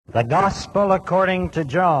The Gospel according to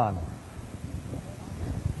John,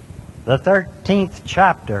 the 13th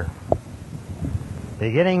chapter,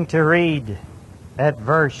 beginning to read at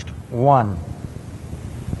verse 1.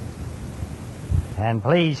 And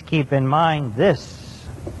please keep in mind, this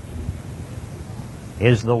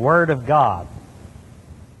is the Word of God,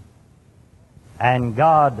 and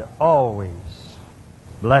God always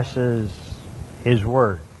blesses His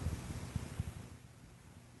Word.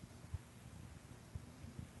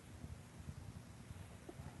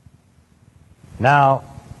 Now,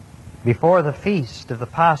 before the feast of the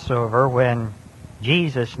Passover, when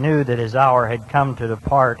Jesus knew that His hour had come to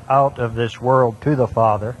depart out of this world to the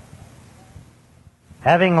Father,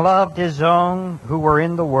 having loved His own who were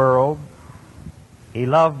in the world, He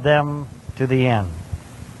loved them to the end.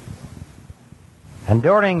 And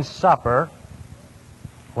during supper,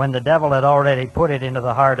 when the devil had already put it into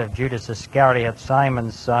the heart of Judas Iscariot,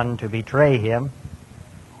 Simon's son, to betray Him,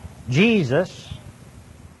 Jesus,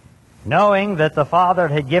 knowing that the Father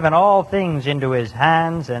had given all things into His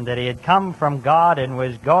hands and that He had come from God and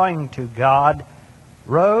was going to God,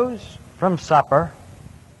 rose from supper,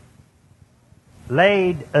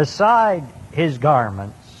 laid aside His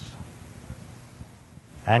garments,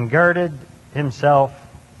 and girded Himself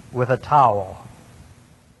with a towel.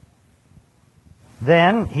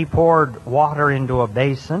 Then He poured water into a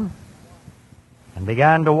basin and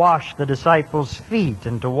began to wash the disciples' feet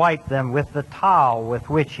and to wipe them with the towel with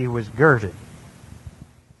which He was girded.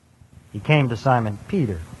 He came to Simon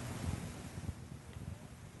Peter.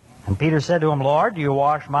 And Peter said to Him, "Lord, do you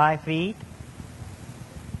wash my feet?"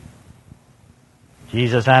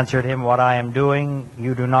 Jesus answered him, "What I am doing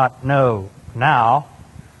you do not know now,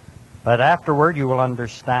 but afterward you will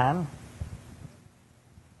understand."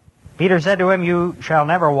 Peter said to Him, "You shall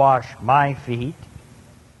never wash my feet."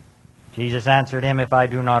 Jesus answered him, "If I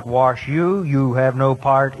do not wash you, you have no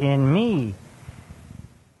part in me."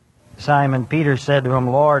 Simon Peter said to Him,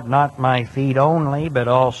 "Lord, not my feet only, but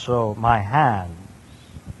also my hands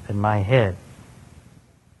and my head."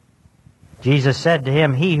 Jesus said to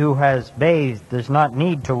him, "He who has bathed does not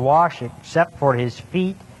need to wash except for his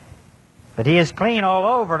feet, but he is clean all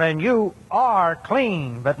over, and you are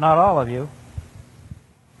clean, but not all of you."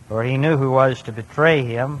 For He knew who was to betray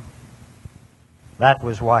Him. That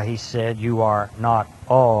was why He said, "You are not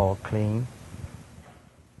all clean."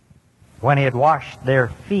 When He had washed their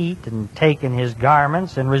feet and taken His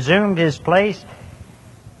garments and resumed His place,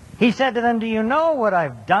 He said to them, "Do you know what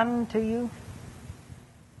I've done to you?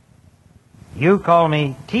 You call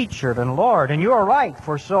me teacher and Lord, and you are right,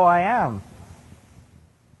 for so I am.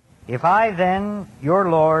 If I then, your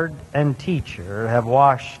Lord and teacher, have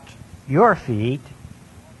washed your feet,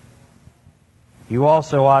 you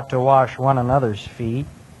also ought to wash one another's feet.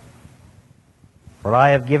 For I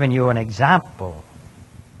have given you an example,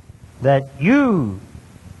 that you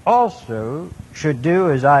also should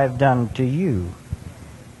do as I have done to you.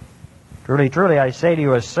 Truly, truly, I say to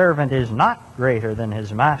you, a servant is not greater than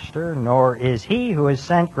his master, nor is he who is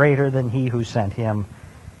sent greater than he who sent him.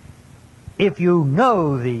 If you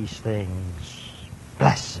know these things,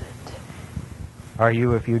 blessed are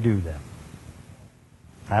you if you do them.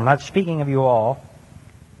 I'm not speaking of you all.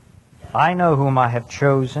 I know whom I have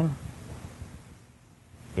chosen.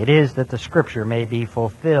 It is that the Scripture may be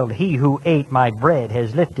fulfilled. He who ate my bread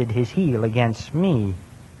has lifted his heel against me.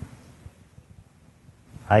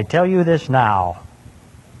 I tell you this now,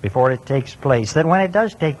 before it takes place, that when it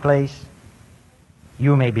does take place,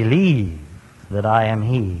 you may believe that I am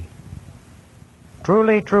He.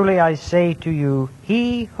 Truly, truly, I say to you,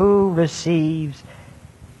 he who receives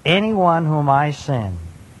anyone whom I send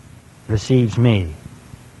receives me.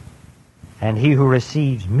 And he who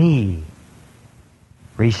receives me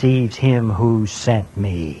receives Him who sent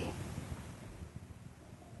me.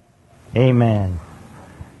 Amen.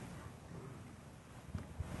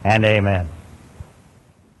 And amen.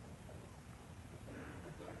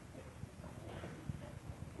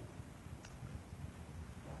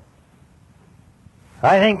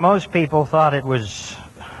 I think most people thought it was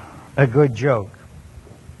a good joke.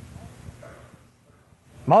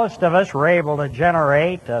 Most of us were able to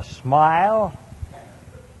generate a smile.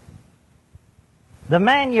 The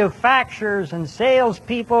manufacturers and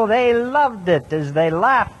salespeople, they loved it as they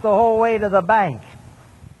laughed the whole way to the bank.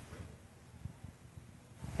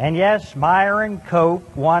 And yes, Myron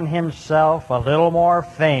Cope won himself a little more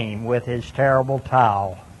fame with his terrible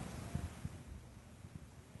towel.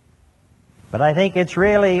 But I think it's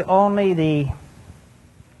really only the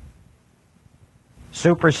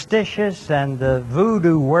superstitious and the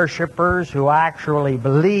voodoo worshipers who actually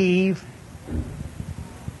believe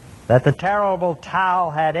that the terrible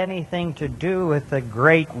towel had anything to do with the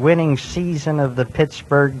great winning season of the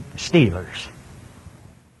Pittsburgh Steelers.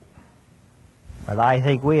 But I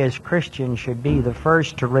think we as Christians should be the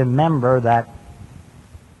first to remember that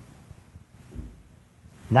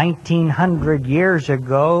 1900 years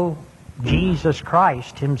ago, Jesus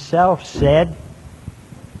Christ himself said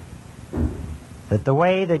that the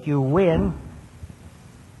way that you win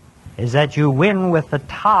is that you win with the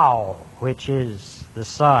towel, which is the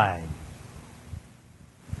sign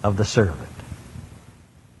of the servant.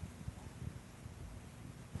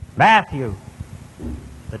 Matthew,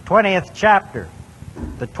 the 20th chapter,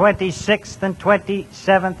 the 26th and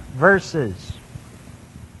 27th verses.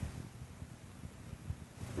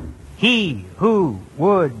 He who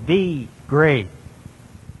would be great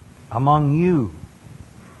among you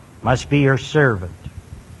must be your servant.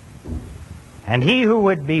 And he who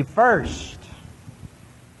would be first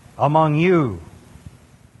among you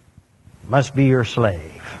must be your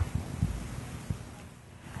slave.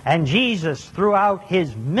 And Jesus, throughout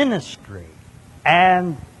his ministry,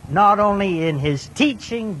 and not only in his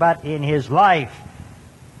teaching, but in his life,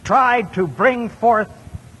 tried to bring forth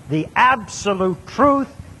the absolute truth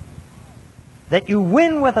that you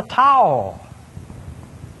win with a towel,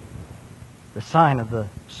 the sign of the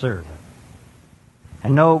servant.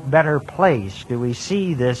 And no better place do we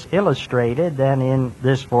see this illustrated than in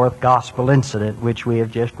this fourth gospel incident which we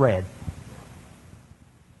have just read.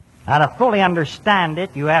 Now, to fully understand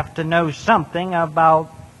it, you have to know something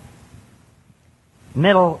about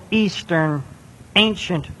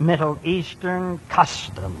ancient Middle Eastern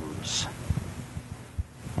customs.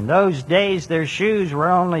 In those days, their shoes were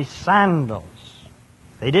only sandals.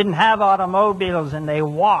 They didn't have automobiles, and they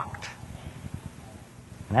walked.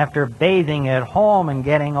 And after bathing at home and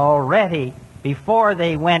getting all ready, before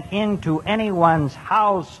they went into anyone's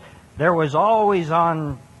house, there was always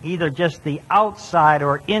on either just the outside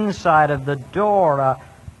or inside of the door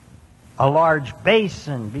a large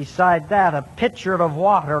basin. Beside that, a pitcher of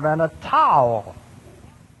water and a towel.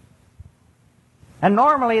 And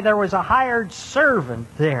normally there was a hired servant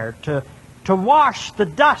there to wash the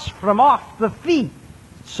dust from off the feet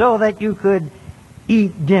so that you could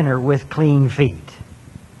eat dinner with clean feet.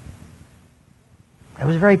 It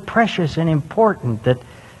was very precious and important that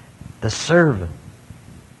the servant,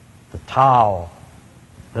 the towel,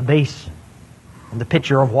 the basin, and the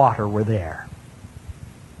pitcher of water were there.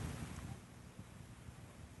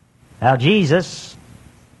 Now Jesus,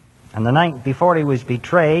 on the night before he was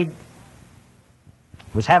betrayed,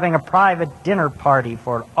 was having a private dinner party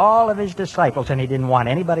for all of his disciples, and he didn't want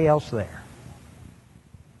anybody else there.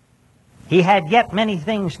 He had yet many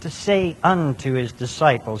things to say unto his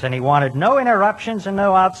disciples, and he wanted no interruptions and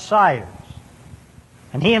no outsiders.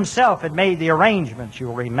 And he himself had made the arrangements,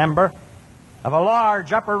 you'll remember, of a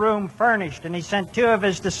large upper room furnished, and he sent two of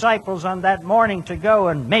his disciples on that morning to go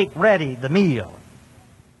and make ready the meal.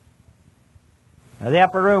 Now, the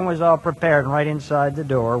upper room was all prepared, and right inside the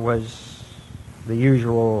door was the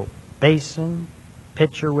usual basin,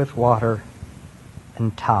 pitcher with water,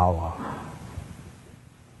 and towel.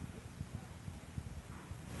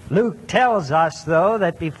 Luke tells us, though,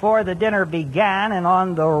 that before the dinner began and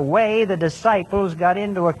on their way, the disciples got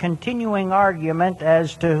into a continuing argument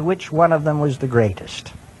as to which one of them was the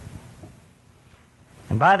greatest.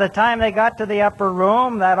 And by the time they got to the upper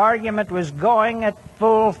room, that argument was going at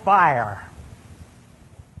full fire.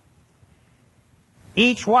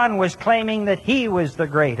 Each one was claiming that he was the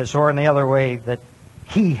greatest, or in the other way, that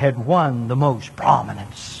he had won the most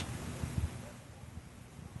prominence.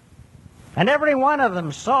 And every one of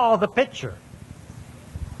them saw the pitcher,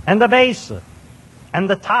 and the basin, and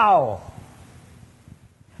the towel.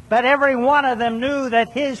 But every one of them knew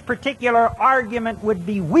that his particular argument would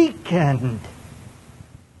be weakened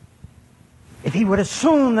if he would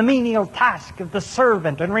assume the menial task of the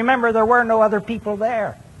servant. And remember, there were no other people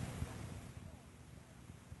there.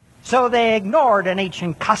 So they ignored an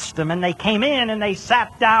ancient custom, and they came in and they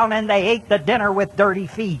sat down and they ate the dinner with dirty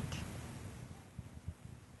feet.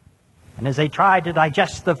 And as they tried to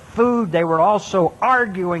digest the food, they were also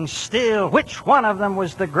arguing still which one of them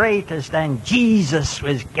was the greatest, and Jesus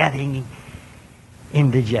was getting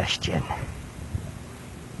indigestion.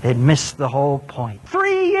 They'd missed the whole point.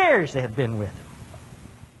 3 years they had been with him.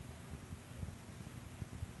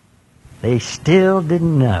 They still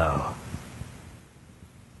didn't know.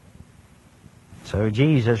 So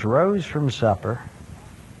Jesus rose from supper,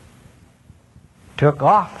 took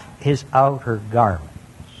off his outer garment,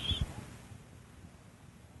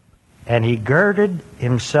 and he girded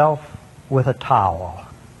himself with a towel.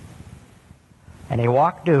 And he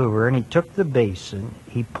walked over and he took the basin,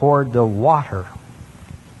 he poured the water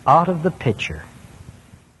out of the pitcher,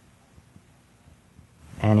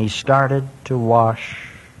 and he started to wash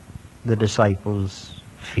the disciples'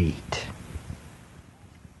 feet.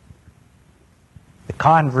 The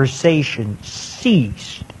conversation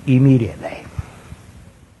ceased immediately.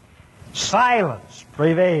 Silence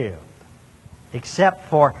prevailed, except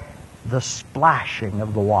for the splashing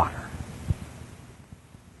of the water.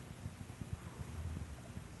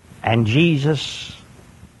 And Jesus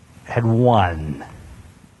had won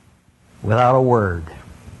without a word.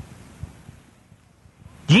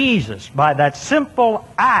 Jesus, by that simple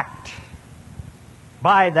act,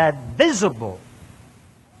 by that visible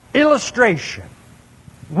illustration,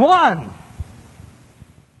 won.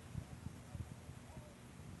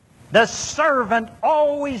 The servant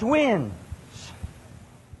always wins.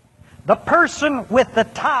 The person with the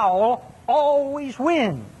towel always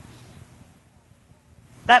wins.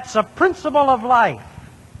 That's a principle of life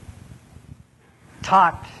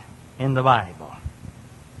taught in the Bible.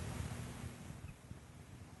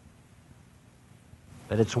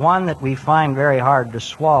 But it's one that we find very hard to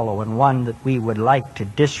swallow, and one that we would like to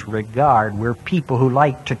disregard. We're people who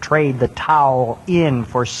like to trade the towel in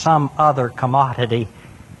for some other commodity.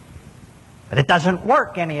 But it doesn't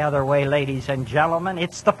work any other way, ladies and gentlemen.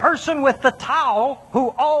 It's the person with the towel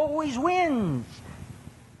who always wins.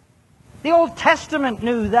 The Old Testament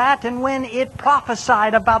knew that, and when it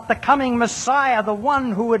prophesied about the coming Messiah, the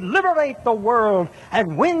one who would liberate the world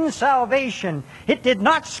and win salvation, it did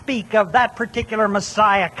not speak of that particular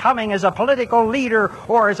Messiah coming as a political leader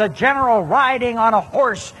or as a general riding on a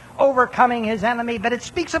horse overcoming his enemy, but it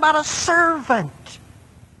speaks about a servant,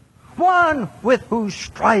 one with whose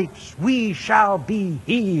stripes we shall be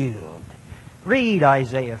healed. Read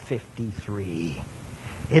Isaiah 53.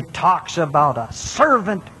 It talks about a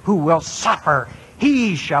servant who will suffer.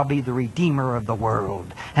 He shall be the Redeemer of the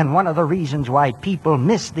world. And one of the reasons why people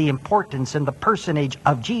missed the importance and the personage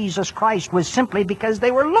of Jesus Christ was simply because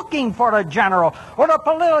they were looking for a general or a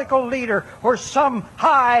political leader or some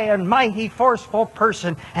high and mighty forceful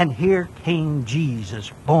person. And here came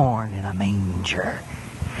Jesus, born in a manger.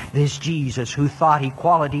 This Jesus who thought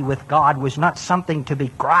equality with God was not something to be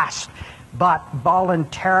grasped, but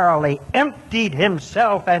voluntarily emptied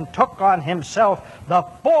himself and took on himself the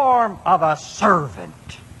form of a servant.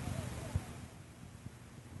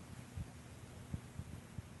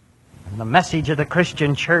 And the message of the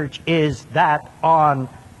Christian church is that on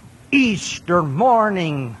Easter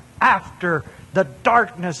morning, after the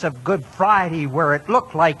darkness of Good Friday, where it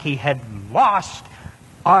looked like he had lost,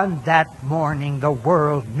 on that morning the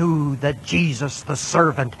world knew that Jesus the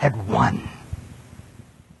servant had won.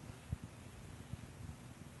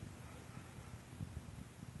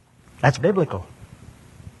 That's biblical.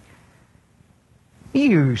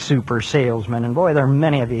 You super salesmen, and boy, there are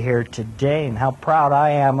many of you here today, and how proud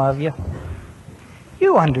I am of you.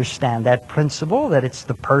 You understand that principle, that it's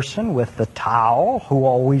the person with the towel who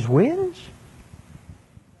always wins.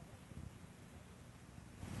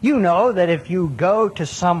 You know that if you go to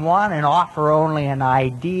someone and offer only an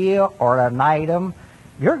idea or an item,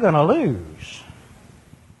 you're going to lose.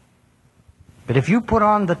 But if you put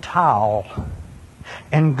on the towel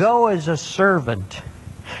and go as a servant,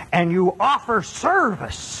 and you offer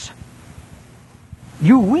service,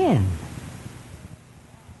 you win.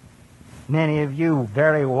 Many of you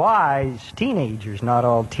very wise teenagers, not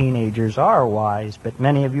all teenagers are wise, but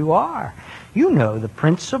many of you are. You know the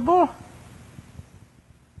principle.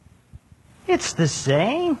 It's the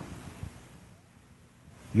same.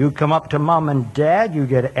 You come up to mom and dad, you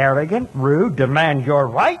get arrogant, rude, demand your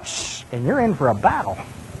rights, and you're in for a battle.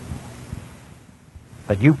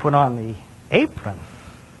 But you put on the apron.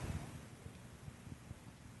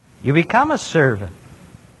 You become a servant.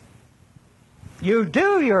 You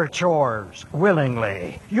do your chores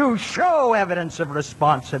willingly. You show evidence of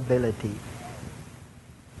responsibility.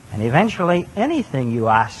 And eventually, anything you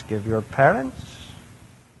ask of your parents,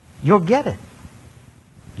 you'll get it.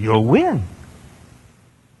 You'll win.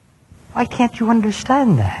 Why can't you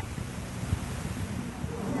understand that?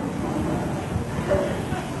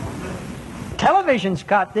 Television's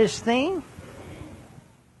got this theme.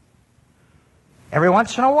 Every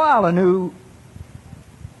once in a while, a new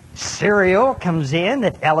serial comes in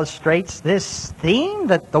that illustrates this theme,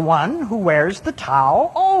 that the one who wears the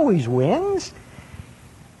towel always wins.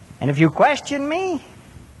 And if you question me,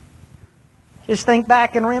 just think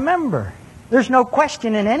back and remember. There's no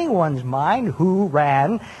question in anyone's mind who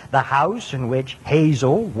ran the house in which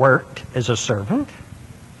Hazel worked as a servant.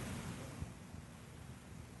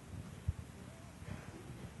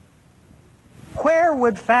 Where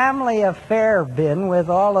would Family Affair been with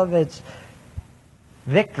all of its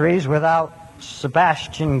victories without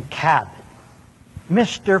Sebastian Cabot.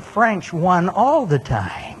 Mr. French won all the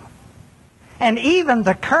time. And even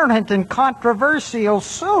the current and controversial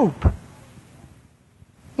Soup.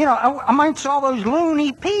 You know, amongst all those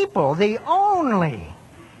loony people, the only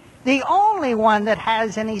one that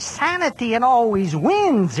has any sanity and always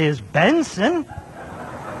wins is Benson.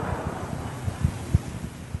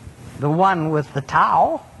 The one with the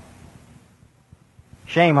towel.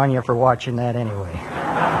 Shame on you for watching that anyway.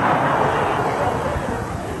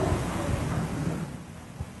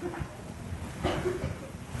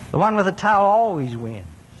 The one with the towel always wins.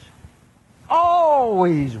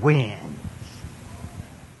 Always wins.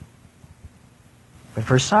 But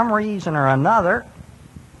for some reason or another,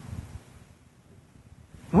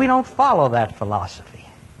 we don't follow that philosophy.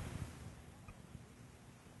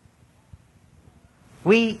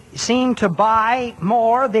 We seem to buy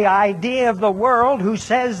more the idea of the world who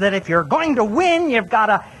says that if you're going to win, you've got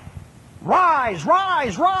to rise,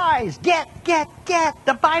 rise, rise, get.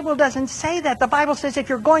 The Bible doesn't say that. The Bible says if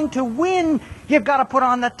you're going to win, you've got to put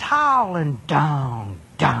on the towel and down,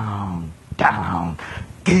 down, down,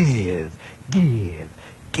 give.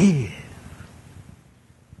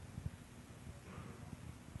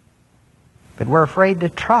 But we're afraid to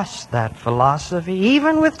trust that philosophy,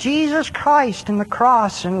 even with Jesus Christ and the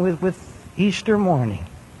cross and with Easter morning.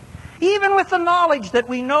 Even with the knowledge that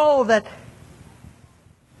we know that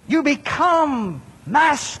you become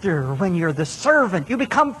master when you're the servant. You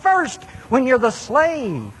become first when you're the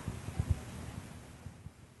slave.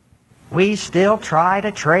 We still try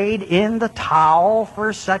to trade in the towel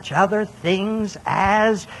for such other things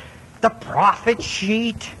as the profit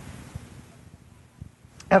sheet,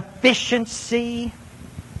 efficiency,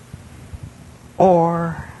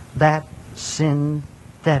 or that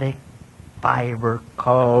synthetic fiber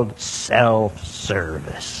called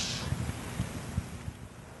self-service.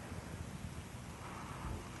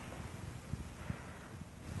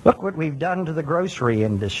 Look what we've done to the grocery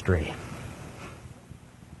industry.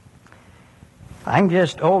 I'm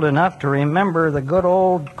just old enough to remember the good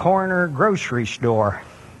old corner grocery store.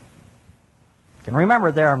 Can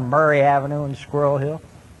remember there on Murray Avenue in Squirrel Hill.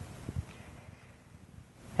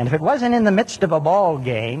 And if it wasn't in the midst of a ball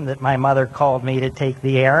game that my mother called me to take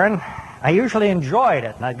the errand, I usually enjoyed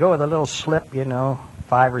it. And I'd go with a little slip,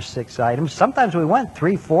 5 or 6 items. Sometimes we went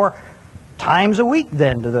 3, 4 times a week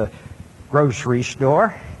then to the grocery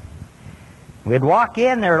store. We'd walk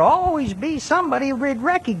in, there'd always be somebody we'd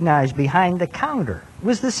recognize behind the counter. It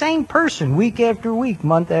was the same person week after week,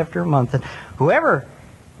 month after month. And whoever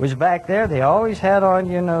was back there, they always had on,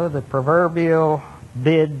 the proverbial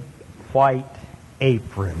bid white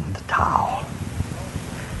apron, the towel.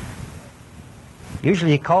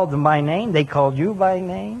 Usually you called them by name, they called you by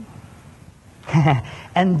name.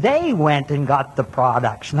 And they went and got the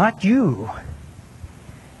products, not you.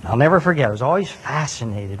 I'll never forget, I was always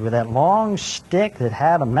fascinated with that long stick that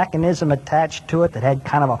had a mechanism attached to it that had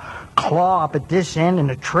kind of a claw up at this end and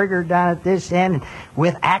a trigger down at this end. And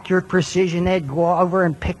with accurate precision, they'd go over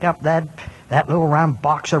and pick up that little round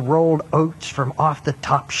box of rolled oats from off the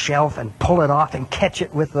top shelf and pull it off and catch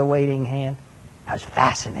it with the waiting hand. I was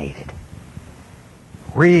fascinated.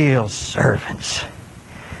 Real servants.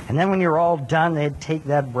 And then when you're all done, they'd take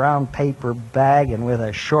that brown paper bag and with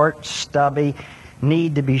a short, stubby,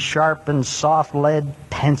 need to be sharpened soft lead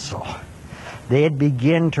pencil, they'd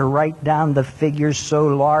begin to write down the figures so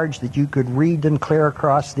large that you could read them clear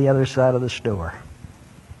across the other side of the store.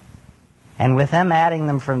 And with them adding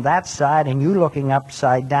them from that side and you looking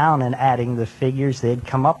upside down and adding the figures, they'd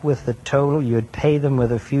come up with the total. You'd pay them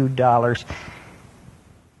with a few dollars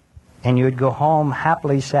and you'd go home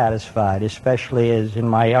happily satisfied, especially as in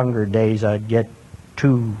my younger days I'd get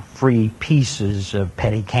 2 free pieces of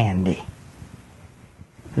penny candy.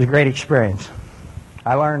 It was a great experience.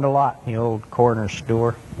 I learned a lot in the old corner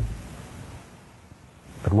store.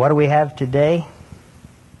 But what do we have today?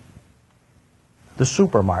 The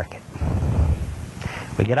supermarket.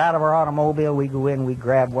 We get out of our automobile, we go in, we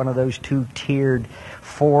grab one of those 2-tiered,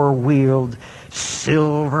 4-wheeled,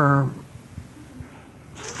 silver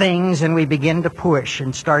things, and we begin to push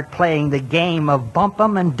and start playing the game of bump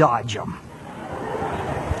 'em and dodge 'em.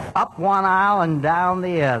 Up one aisle and down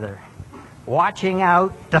the other. Watching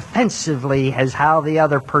out defensively as how the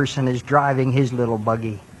other person is driving his little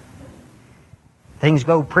buggy. Things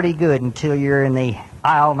go pretty good until you're in the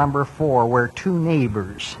aisle number 4 where 2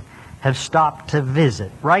 neighbors have stopped to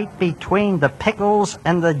visit, right between the pickles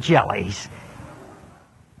and the jellies.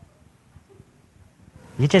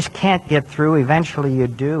 You just can't get through. Eventually you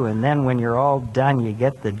do, and then when you're all done, you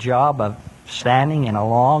get the job of standing in a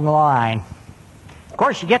long line. Of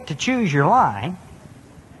course, you get to choose your line.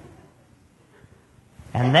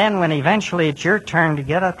 And then when eventually it's your turn to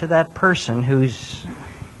get up to that person who's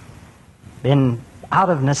been out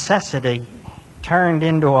of necessity turned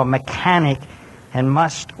into a mechanic and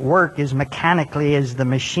must work as mechanically as the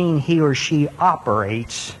machine he or she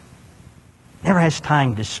operates, never has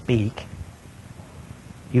time to speak.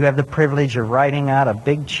 You have the privilege of writing out a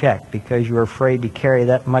big check because you're afraid to carry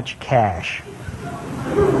that much cash.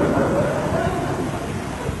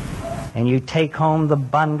 And you take home the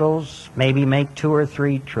bundles, maybe make 2 or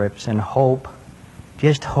 3 trips, and hope,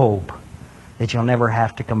 just hope, that you'll never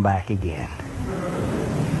have to come back again.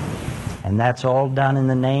 And that's all done in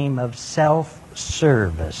the name of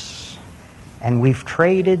self-service. And we've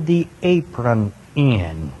traded the apron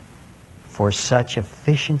in for such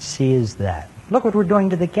efficiency as that. Look what we're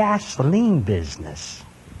doing to the gasoline business.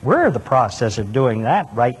 We're in the process of doing that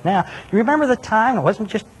right now. You remember the time, it wasn't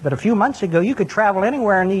just but a few months ago, you could travel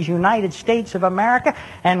anywhere in these United States of America,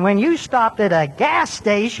 and when you stopped at a gas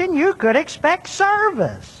station, you could expect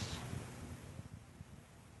service.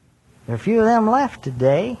 There are a few of them left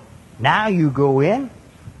today. Now you go in,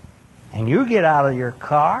 and you get out of your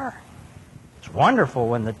car. It's wonderful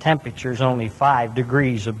when the temperature's only 5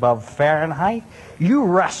 degrees above Fahrenheit. You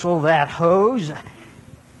wrestle that hose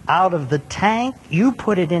out of the tank. You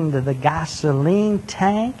put it into the gasoline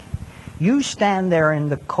tank. You stand there in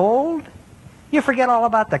the cold. You forget all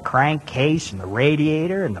about the crankcase and the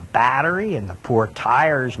radiator and the battery and the poor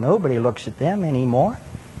tires. Nobody looks at them anymore.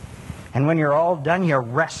 And when you're all done, you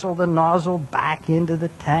wrestle the nozzle back into the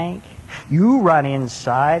tank. You run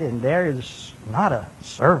inside, and there's not a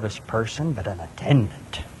service person, but an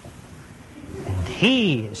attendant. And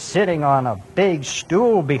he is sitting on a big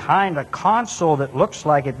stool behind a console that looks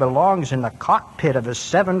like it belongs in the cockpit of a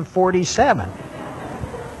 747.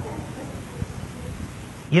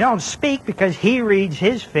 You don't speak because he reads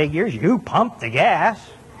his figures. You pump the gas.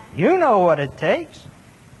 You know what it takes.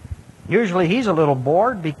 Usually he's a little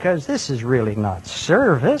bored because this is really not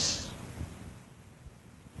service.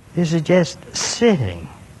 This is just sitting.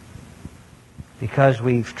 Because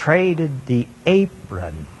we've traded the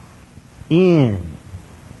apron in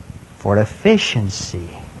for efficiency,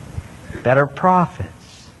 better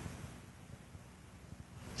profits,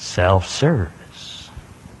 self-service.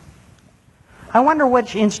 I wonder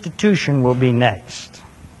which institution will be next.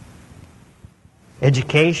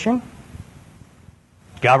 Education?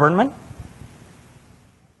 Government?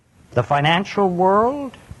 The financial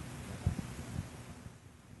world?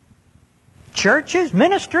 Churches?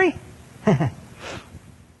 Ministry?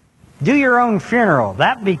 Do your own funeral.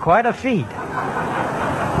 That'd be quite a feat.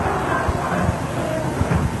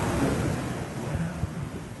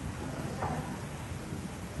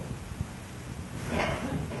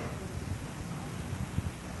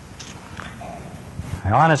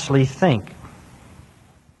 I honestly think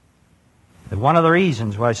that one of the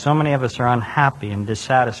reasons why so many of us are unhappy and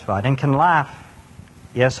dissatisfied and can laugh,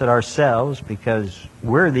 yes, at ourselves because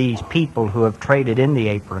we're these people who have traded in the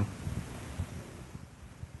apron,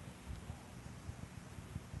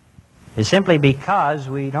 is simply because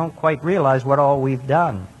we don't quite realize what all we've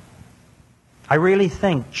done. I really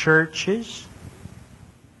think churches,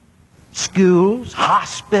 schools,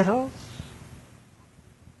 hospitals,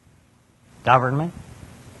 government,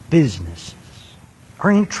 businesses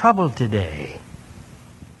are in trouble today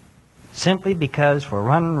simply because for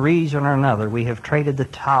one reason or another we have traded the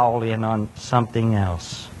towel in on something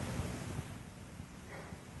else.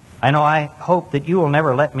 I hope that you will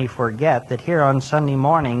never let me forget that here on Sunday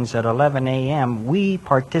mornings at 11 a.m. we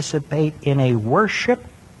participate in a worship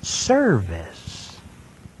service.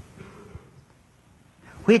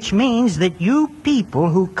 Which means that you people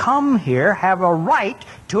who come here have a right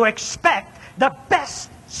to expect the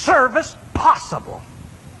best service possible.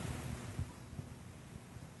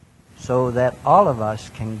 So that all of us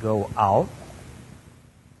can go out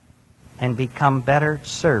and become better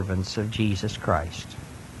servants of Jesus Christ.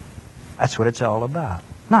 That's what it's all about.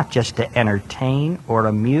 Not just to entertain or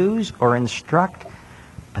amuse or instruct,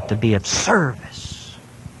 but to be of service.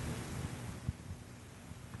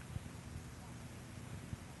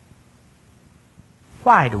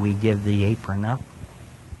 Why do we give the apron up?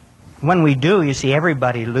 When we do, you see,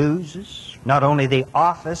 everybody loses. Not only the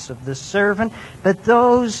office of the servant, but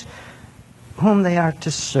those whom they are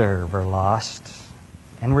to serve are lost.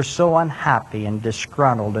 And we're so unhappy and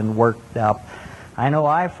disgruntled and worked up. I know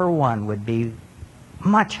I, for one, would be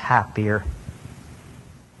much happier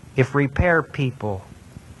if repair people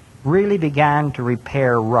really began to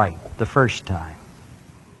repair right the first time.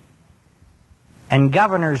 And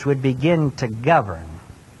governors would begin to govern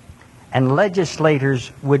and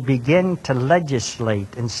legislators would begin to legislate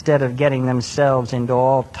instead of getting themselves into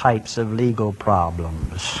all types of legal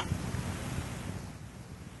problems.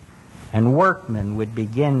 And workmen would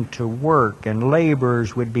begin to work, and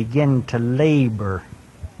laborers would begin to labor.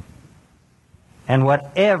 And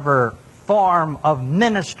whatever form of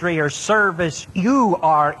ministry or service you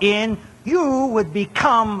are in, you would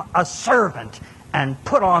become a servant and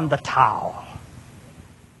put on the towel.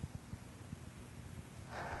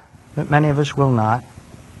 But many of us will not.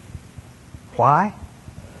 Why?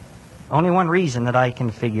 Only one reason that I can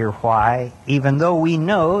figure why, even though we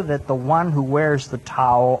know that the one who wears the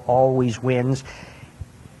towel always wins.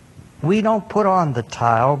 We don't put on the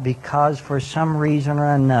towel because for some reason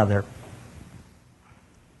or another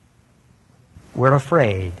we're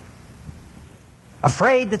afraid.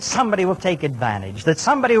 Afraid that somebody will take advantage, that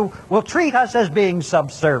somebody will treat us as being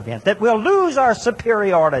subservient, that we'll lose our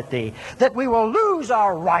superiority, that we will lose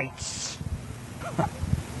our rights.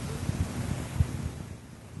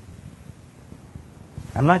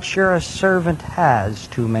 I'm not sure a servant has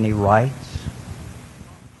too many rights.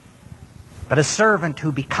 But a servant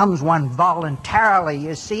who becomes one voluntarily,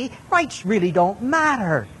 you see, rights really don't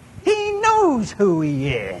matter. He knows who he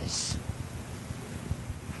is.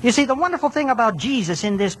 You see, the wonderful thing about Jesus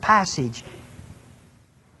in this passage,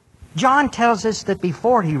 John tells us that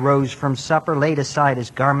before he rose from supper, laid aside his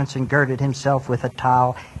garments and girded himself with a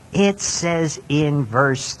towel. It says in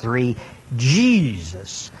verse 3,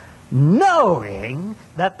 Jesus, knowing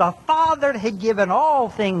that the Father had given all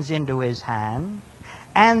things into his hand,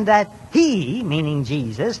 and that he, meaning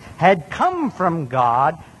Jesus, had come from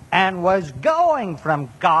God and was going from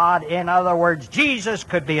God. In other words, Jesus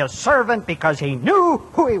could be a servant because he knew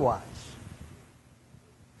who he was.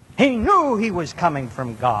 He knew he was coming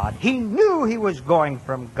from God. He knew he was going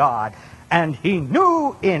from God. And he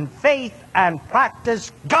knew in faith and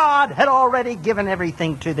practice God had already given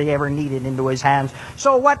everything to the ever needed into his hands.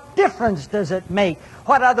 So what difference does it make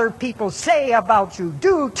what other people say about you,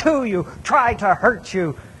 do to you, try to hurt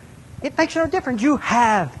you? It makes no difference. You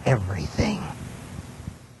have everything.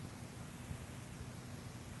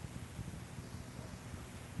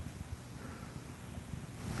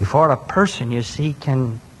 Before a person, you see,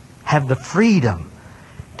 can have the freedom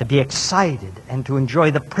to be excited and to enjoy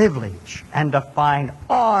the privilege and to find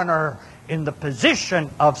honor in the position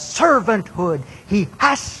of servanthood, he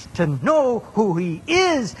has to know who he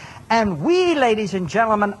is. And we, ladies and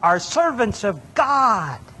gentlemen, are servants of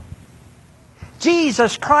God.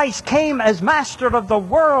 Jesus Christ came as master of the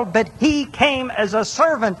world, but he came as a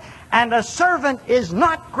servant. And a servant is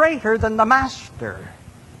not greater than the master.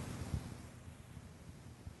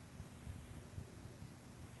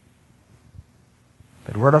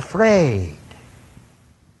 But we're afraid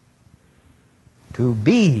to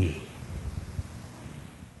be.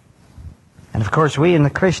 And of course, we in the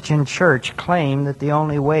Christian church claim that the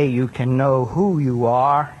only way you can know who you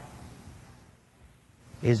are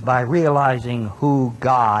is by realizing who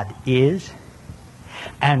God is.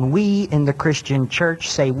 And we in the Christian church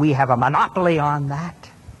say we have a monopoly on that.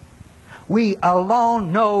 We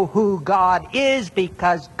alone know who God is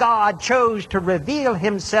because God chose to reveal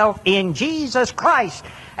himself in Jesus Christ.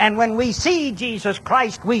 And when we see Jesus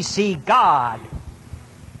Christ, we see God.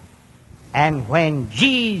 And when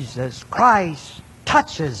Jesus Christ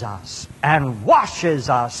touches us and washes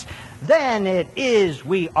us, then it is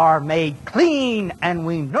we are made clean and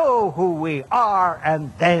we know who we are,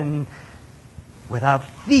 and then without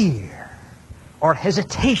fear or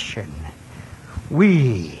hesitation,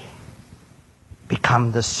 we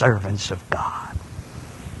become the servants of God.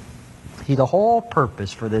 See, the whole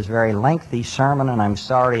purpose for this very lengthy sermon, and I'm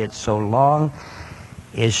sorry it's so long,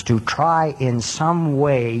 is to try in some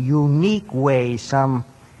way, unique way, some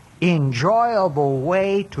enjoyable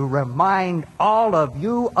way to remind all of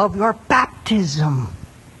you of your baptism.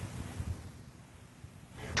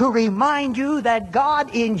 To remind you that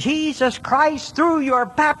God in Jesus Christ, through your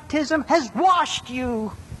baptism, has washed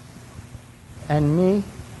you and me.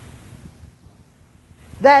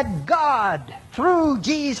 That God, through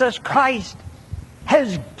Jesus Christ,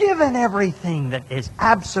 has given everything that is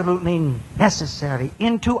absolutely necessary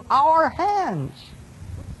into our hands.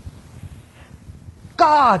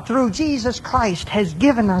 God, through Jesus Christ, has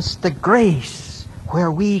given us the grace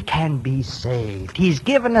where we can be saved. He's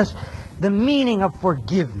given us the meaning of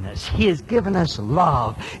forgiveness. He has given us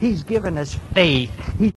love. He's given us faith.